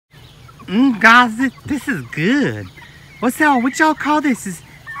Guys, this is good. What y'all call this?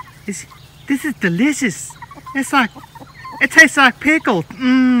 This is delicious. It tastes like pickles.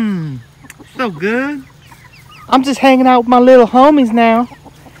 So good. I'm just hanging out with my little homies now.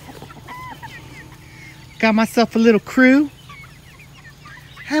 Got myself a little crew.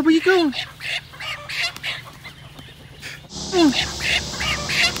 Hey, where you going?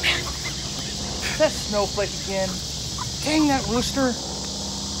 That's Snowflake again. Dang that Rooster.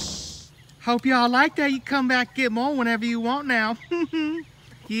 Hope y'all like that. You come back get more whenever you want now.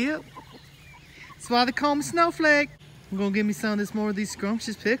 Yep. That's why they call me Snowflake. I'm gonna give me some of this more of these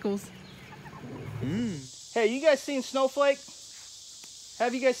scrumptious pickles. Hey, you guys seen Snowflake?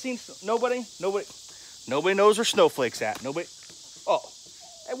 Have you guys seen nobody? Nobody knows where Snowflake's at. Nobody. Oh,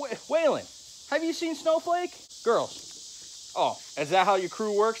 hey, Waylon, have you seen Snowflake? Girls. Oh, is that how your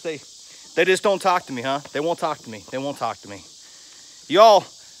crew works? They just don't talk to me, huh? They won't talk to me. They won't talk to me. Y'all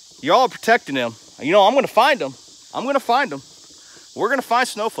are protecting him. You know, I'm gonna find him. I'm gonna find him. We're gonna find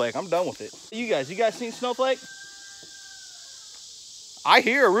Snowflake. I'm done with it. You guys seen Snowflake? I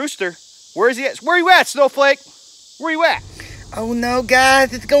hear a rooster. Where is he at? Where you at, Snowflake? Where you at? Oh no,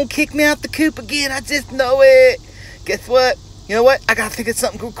 guys, it's gonna kick me out the coop again. I just know it. Guess what? You know what? I gotta think of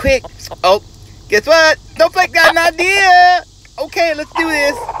something real quick. Oh, guess what? Snowflake got an idea. Okay, let's do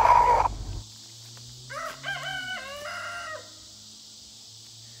this.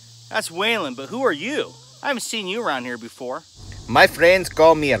 That's Waylon, but who are you? I haven't seen you around here before. My friends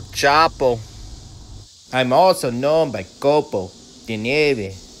call me El Chapo. I'm also known by Copo de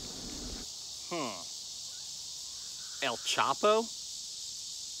Nieve. El Chapo?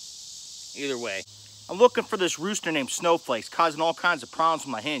 Either way, I'm looking for this rooster named Snowflake. He's causing all kinds of problems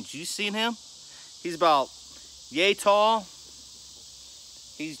with my hens. You seen him? He's about yay tall.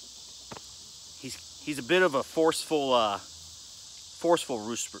 He's a bit of a forceful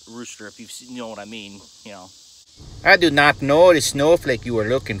rooster, if you know what I mean, you know. I do not know the Snowflake you were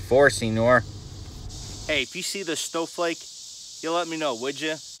looking for, senor. Hey, if you see this Snowflake, you'll let me know, would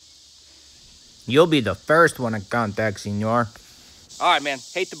you? You'll be the first one to contact, senor. All right, man.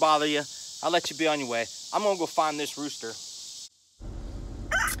 Hate to bother you. I'll let you be on your way. I'm gonna go find this rooster.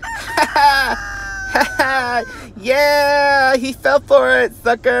 Yeah, he fell for it,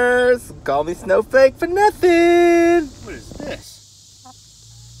 suckers. Call me Snowflake for nothing. What is this?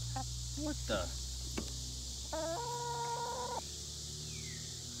 What the?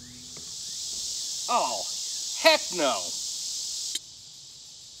 Oh, heck no.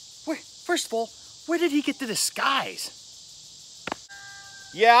 First of all, where did he get the disguise?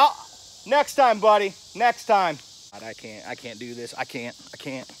 Yeah, next time, buddy. Next time. I can't do this. I can't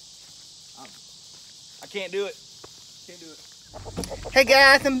do it. Can't do it. Hey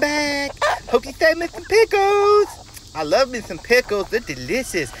guys, I'm back. Hope you stay with some pickles. I love me some pickles. They're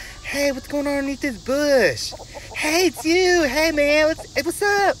delicious. Hey, what's going on underneath this bush? Hey, it's you. Hey man, what's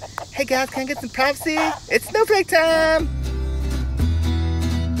up? Hey guys, can I get some privacy? It's Snowflake time.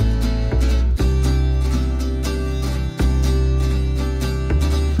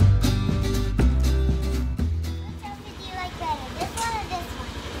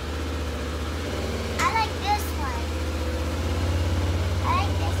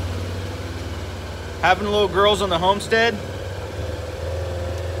 Having little girls on the homestead?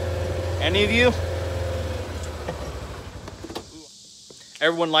 Any of you?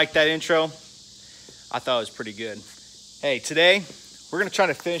 Everyone liked that intro? I thought it was pretty good. Hey, today we're gonna try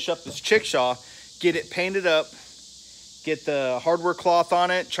to finish up this chickshaw, get it painted up, get the hardware cloth on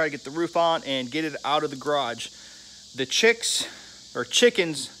it, try to get the roof on, and get it out of the garage. The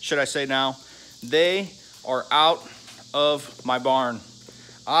chickens, should I say now, they are out of my barn.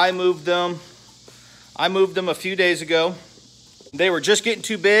 I moved them a few days ago. They were just getting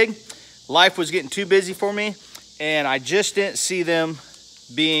too big. Life was getting too busy for me, and I just didn't see them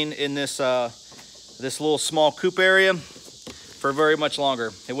being in this this little small coop area for very much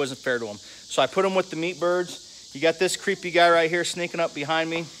longer. It wasn't fair to them. So I put them with the meat birds. You got this creepy guy right here sneaking up behind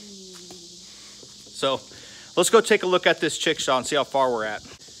me. So let's go take a look at this chickshaw and see how far we're at.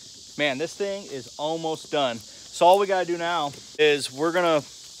 Man, this thing is almost done. So all we gotta do now is we're gonna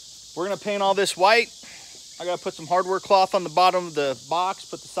paint all this white. I gotta put some hardware cloth on the bottom of the box,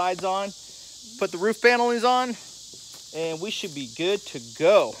 put the sides on, put the roof panelings on, and we should be good to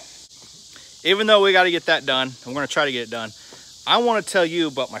go. Even though we gotta get that done, I'm gonna try to get it done. I wanna tell you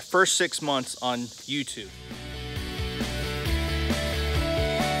about my first 6 months on YouTube.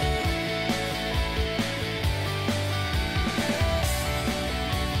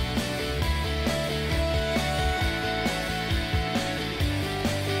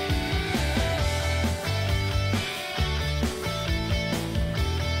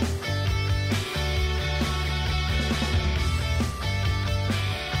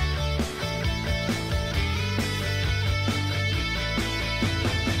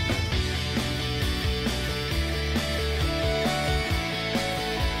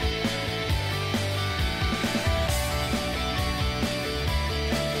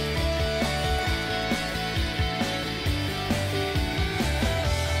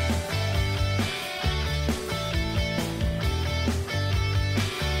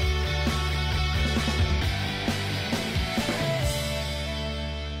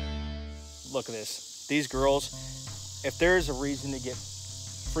 look at this. These girls, if there is a reason to get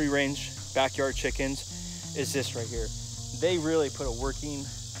free range backyard chickens, is this right here. They really put a working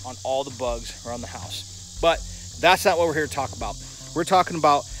on all the bugs around the house. But that's not what we're here to talk about. We're talking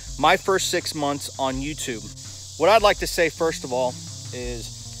about my first 6 months on YouTube. What I'd like to say first of all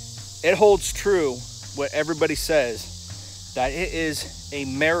is it holds true what everybody says, that it is a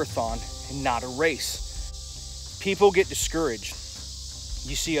marathon and not a race. People get discouraged.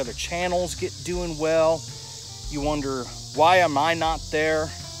 You see other channels doing well. You wonder, why am I not there?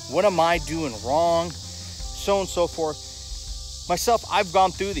 What am I doing wrong? So on and so forth. Myself, I've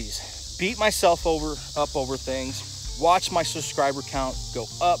gone through these. Beat myself up over things. Watch my subscriber count go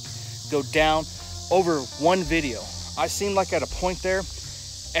up, go down over one video. I seemed like at a point there,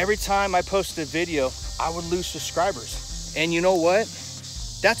 every time I posted a video, I would lose subscribers. And you know what?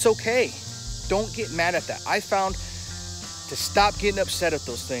 That's okay. Don't get mad at that. I found to stop getting upset at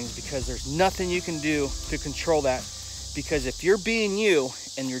those things, because there's nothing you can do to control that. Because if you're being you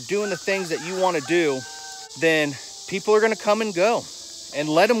and you're doing the things that you want to do, then people are going to come and go, and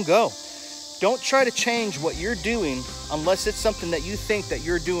let them go. Don't try to change what you're doing unless it's something that you think that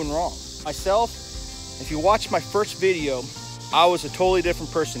you're doing wrong. Myself, if you watch my first video, I was a totally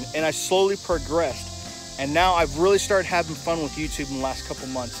different person, and I slowly progressed. And now I've really started having fun with YouTube in the last couple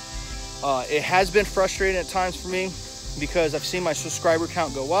months. It has been frustrating at times for me, because I've seen my subscriber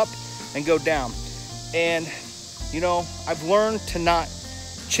count go up and go down. And you know, I've learned to not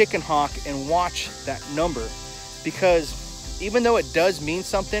chicken hawk and watch that number, because even though it does mean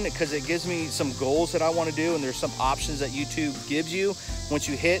something, because it gives me some goals that I want to do, and there's some options that YouTube gives you once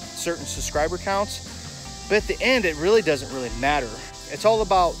you hit certain subscriber counts, but at the end, it really doesn't really matter. It's all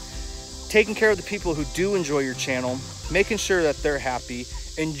about taking care of the people who do enjoy your channel, making sure that they're happy,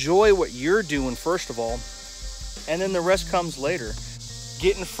 enjoy what you're doing first of all, and then the rest comes later.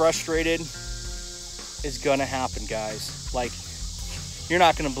 Getting frustrated is gonna happen, guys. Like, you're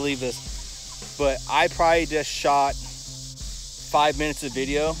not gonna believe this, but I probably just shot 5 minutes of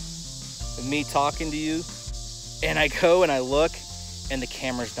video of me talking to you, and I go and I look, and the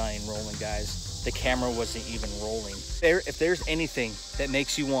camera's not even rolling, guys. The camera wasn't even rolling. If there's anything that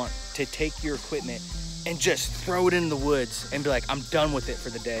makes you want to take your equipment and just throw it in the woods and be like, I'm done with it for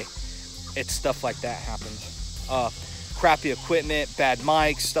the day, it's stuff like that happens. Crappy equipment, bad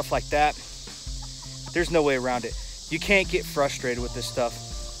mics, stuff like that. There's no way around it. You can't get frustrated with this stuff.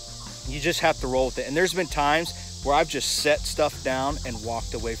 You just have to roll with it. And there's been times where I've just set stuff down and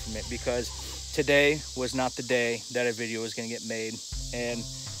walked away from it, because today was not the day that a video was gonna get made. And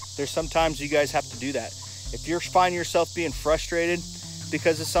there's sometimes you guys have to do that. If you're finding yourself being frustrated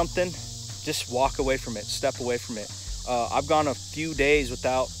because of something, just walk away from it, step away from it. I've gone a few days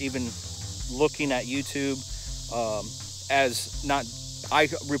without even looking at YouTube. I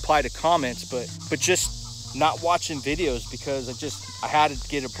reply to comments, but just not watching videos, because I had to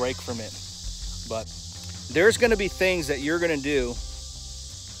get a break from it. But there's going to be things that you're going to do,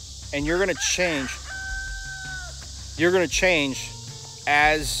 and you're going to change. You're going to change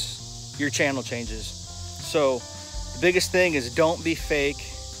as your channel changes. So the biggest thing is, don't be fake.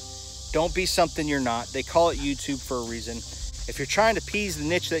 Don't be something you're not. They call it YouTube for a reason. If you're trying to appease the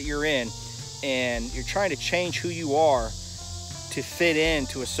niche that you're in, and you're trying to change who you are to fit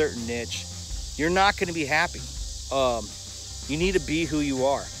into a certain niche, you're not going to be happy. You need to be who you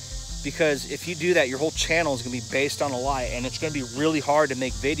are, because if you do that, your whole channel is going to be based on a lie, and it's going to be really hard to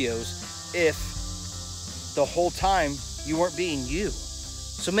make videos if the whole time you weren't being you.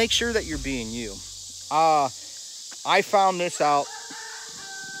 So make sure that you're being you. I found this out.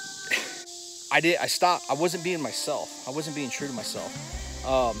 I stopped. I wasn't being myself. I wasn't being true to myself.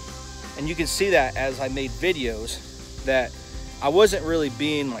 And you can see that as I made videos, that I wasn't really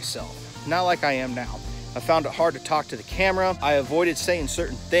being myself, not like I am now. I found it hard to talk to the camera. I avoided saying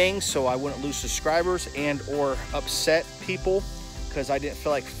certain things so I wouldn't lose subscribers and or upset people, because I didn't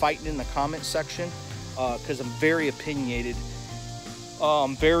feel like fighting in the comment section, because I'm very opinionated,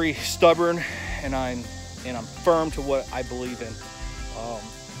 very stubborn, and I'm firm to what I believe in.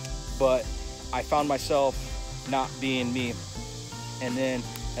 But I found myself not being me. And then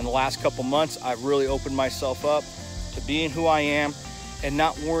in the last couple months, I've really opened myself up to being who I am, and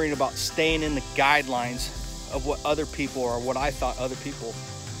not worrying about staying in the guidelines of what other people, or what I thought other people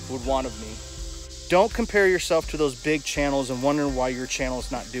would want of me. Don't compare yourself to those big channels and wondering why your channel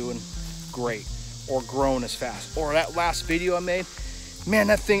is not doing great or growing as fast. Or that last video I made, man,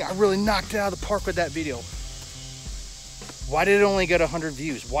 that thing, I really knocked it out of the park with that video. Why did it only get 100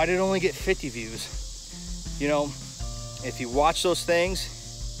 views? Why did it only get 50 views? You know, if you watch those things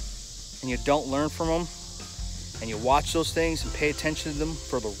and you don't learn from them, and you watch those things and pay attention to them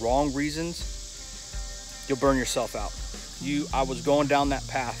for the wrong reasons, you'll burn yourself out. I was going down that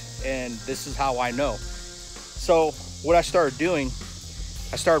path, and this is how I know. So what I started doing,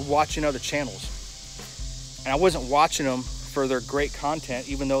 I started watching other channels, and I wasn't watching them for their great content,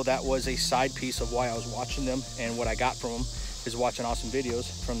 even though that was a side piece of why I was watching them, and what I got from them is watching awesome videos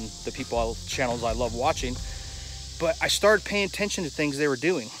from the channels I love watching. But I started paying attention to things they were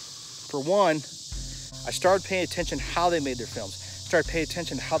doing. For one, I started paying attention how they made their films. Started paying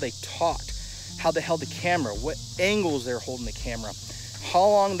attention to how they talked, how they held the camera, what angles they're holding the camera, how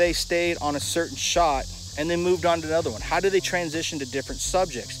long they stayed on a certain shot and then moved on to another one. How did they transition to different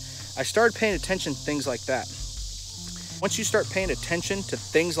subjects? I started paying attention to things like that. Once you start paying attention to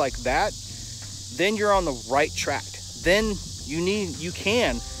things like that, then you're on the right track. Then you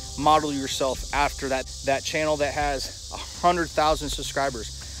can model yourself after that channel that has 100,000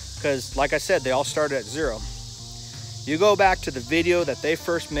 subscribers. Because like I said, they all started at 0. You go back to the video that they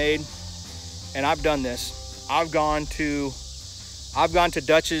first made, and I've done this. I've gone to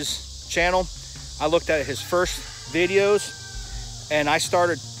Dutch's channel. I looked at his first videos, and I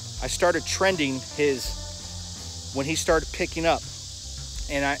started trending his when he started picking up,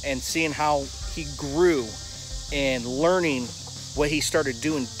 and seeing how he grew and learning what he started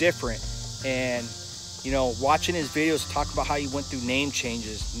doing different, and watching his videos talk about how he went through name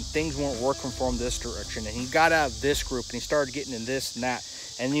changes and things weren't working for him this direction, and he got out of this group and he started getting in this and that.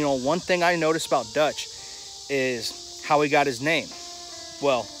 And one thing I noticed about Dutch is how he got his name.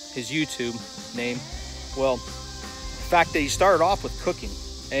 Well, his YouTube name. Well, the fact that he started off with cooking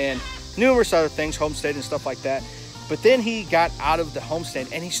and numerous other things, Homestead and stuff like that. But then he got out of the Homestead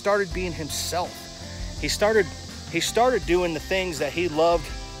and he started being himself. He started doing the things that he loved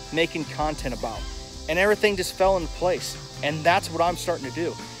making content about, and everything just fell into place. And that's what I'm starting to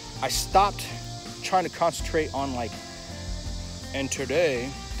do. I stopped trying to concentrate on and today,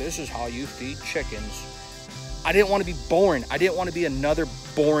 this is how you feed chickens. I didn't want to be boring. I didn't want to be another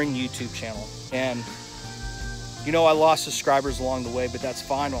boring YouTube channel. And I lost subscribers along the way, but that's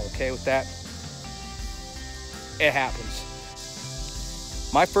fine. I'm okay with that. It happens.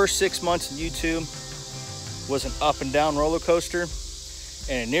 My first 6 months in YouTube was an up and down roller coaster,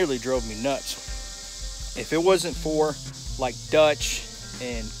 and it nearly drove me nuts. If it wasn't for Dutch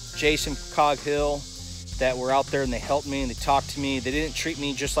and Jason Coghill that were out there and they helped me and they talked to me, they didn't treat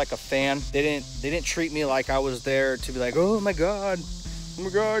me just like a fan. They didn't treat me like I was there to be like, oh my God,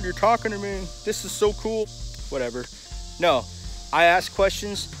 you're talking to me. This is so cool. Whatever. No, I asked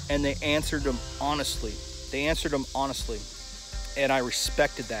questions and they answered them honestly. And I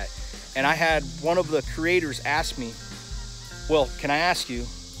respected that. And I had one of the creators ask me, well, can I ask you,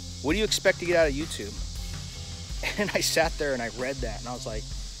 what do you expect to get out of YouTube? And I sat there and I read that and I was like,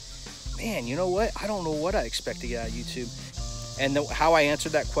 man, you know what? I don't know what I expect to get out of YouTube. And how I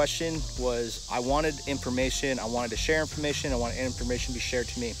answered that question was, I wanted information. I wanted to share information. I wanted information to be shared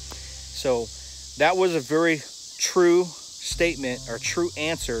to me. So that was a very true statement or true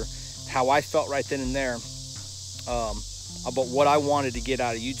answer, how I felt right then and there. About what I wanted to get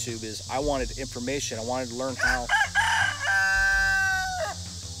out of YouTube is I wanted information. I wanted to learn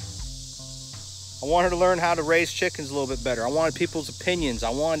how to raise chickens a little bit better. I wanted people's opinions. I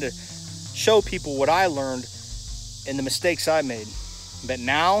wanted to show people what I learned and the mistakes I made. But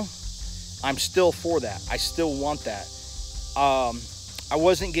now I'm still for that. I still want that. I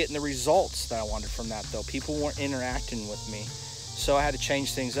wasn't getting the results that I wanted from that though. People weren't interacting with me. So I had to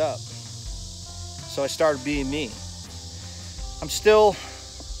change things up. So I started being me. I'm still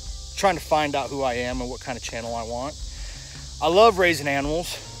trying to find out who I am and what kind of channel I want. I love raising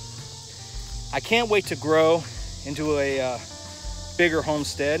animals. I can't wait to grow into a bigger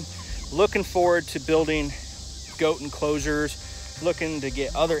homestead. Looking forward to building goat enclosures, looking to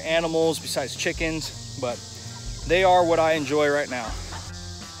get other animals besides chickens, but they are what I enjoy right now.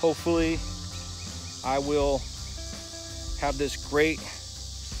 Hopefully I will have this great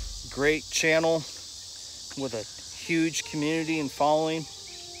channel with a huge community and following.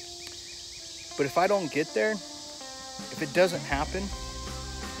 But if I don't get there, if it doesn't happen,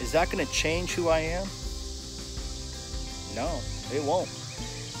 is that going to change who I am? No, it won't.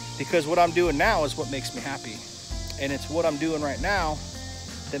 Because what I'm doing now is what makes me happy. And it's what I'm doing right now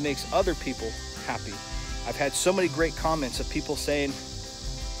that makes other people happy. I've had so many great comments of people saying,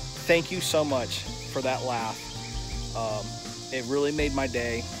 thank you so much for that laugh. It really made my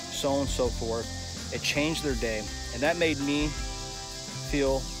day, so on and so forth. It changed their day. And that made me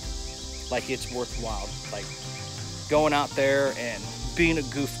feel like it's worthwhile. Like going out there and being a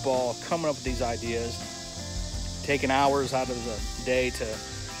goofball, coming up with these ideas, taking hours out of the day to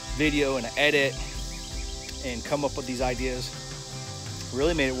video and edit and come up with these ideas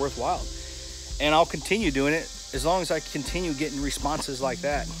really made it worthwhile. And I'll continue doing it as long as I continue getting responses like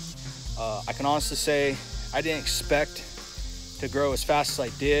that. I can honestly say I didn't expect to grow as fast as I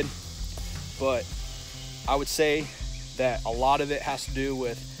did, but I would say that a lot of it has to do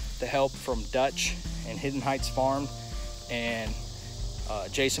with the help from Dutch and Hidden Heights Farm and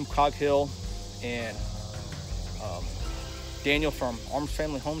Jason Coghill and Daniel from Arms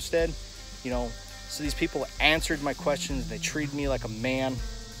Family Homestead. You know, so these people answered my questions. They treated me like a man.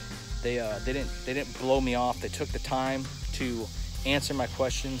 They didn't blow me off. They took the time to answer my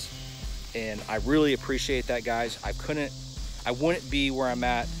questions, and I really appreciate that, guys. I wouldn't be where I'm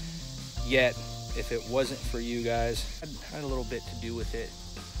at yet if it wasn't for you guys. I had a little bit to do with it,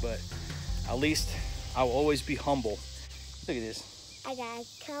 but at least I'll always be humble. Look at this. I got a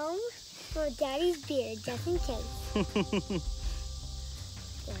comb for Daddy's beard, just in case.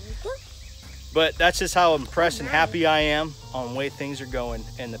 There we go. But that's just how impressed and happy I am on the way things are going.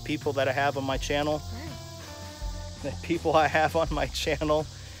 And the people that I have on my channel,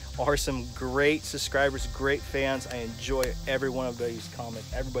 are some great subscribers, great fans. I enjoy every one of these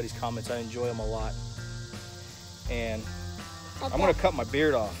comments, everybody's comments. I enjoy them a lot. And I'm gonna cut my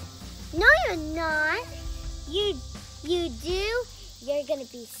beard off. No, you're not. You do. You're gonna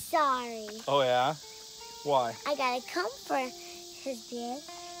be sorry. Oh yeah? Why? I got a comb for his beard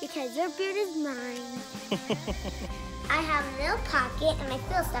because your beard is mine. I have a little pocket and I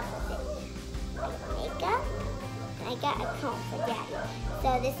fill stuff with it. I got makeup and I got a comb for Daddy.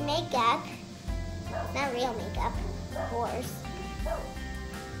 So this makeup, it's not real makeup, of course.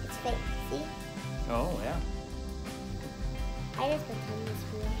 It's fake, see? Oh yeah. I just pretend it's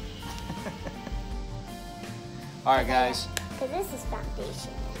real. All right, guys. Because this is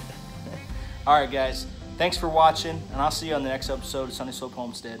foundation. All right, guys. Thanks for watching, and I'll see you on the next episode of Sunny Slope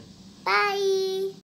Homestead. Bye.